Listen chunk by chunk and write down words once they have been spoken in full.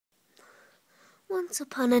Once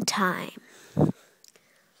upon a time,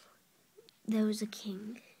 there was a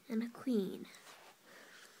king and a queen.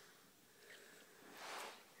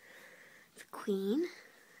 The queen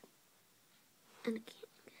and a king.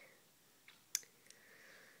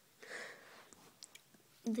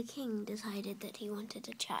 The king decided that he wanted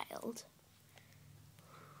a child.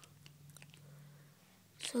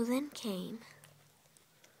 So then came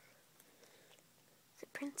the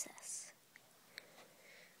princess,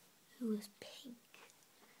 who was pink.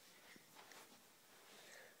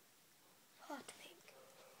 Hot pink.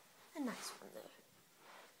 A nice one, though.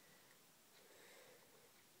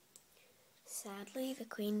 Sadly, the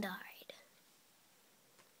queen died.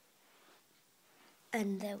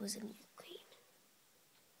 And there was a new queen.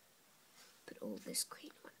 But all this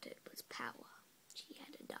queen wanted was power. She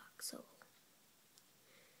had a dark soul.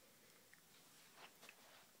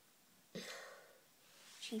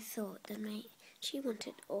 She thought that she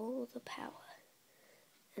wanted all the power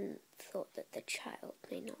and thought that the child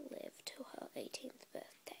may not live till her 18th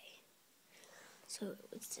birthday. So it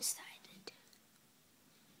was decided.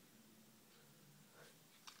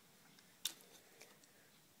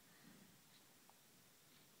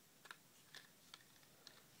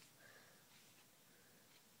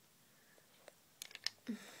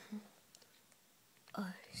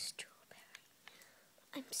 Oh, Strawberry,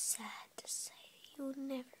 I'm sad to say you'll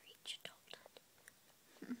never reach adulthood.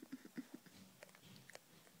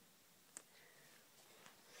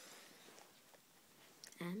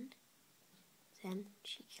 And then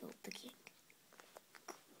she killed the king.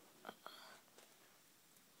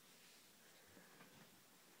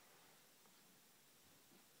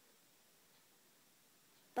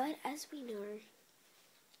 But as we know,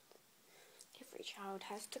 every child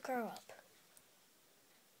has to grow up.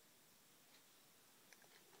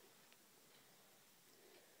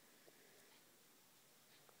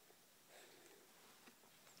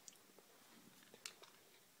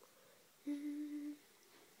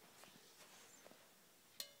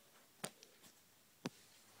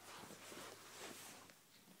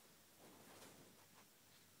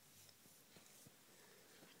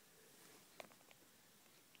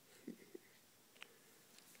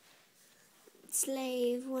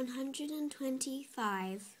 Slave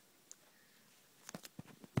 125,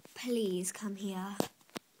 please come here.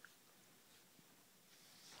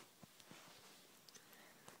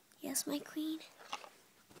 Yes, my queen?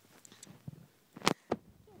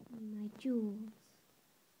 Give me my jewels.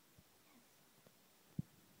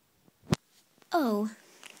 Oh,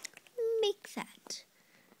 make that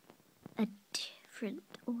a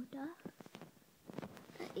different order.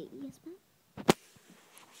 Yes, ma'am.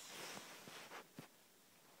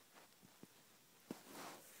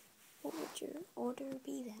 What would your order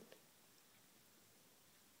be then?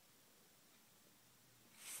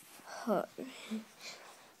 Her.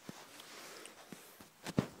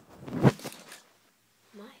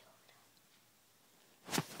 My order.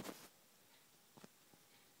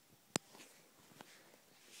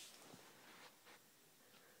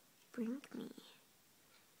 Bring me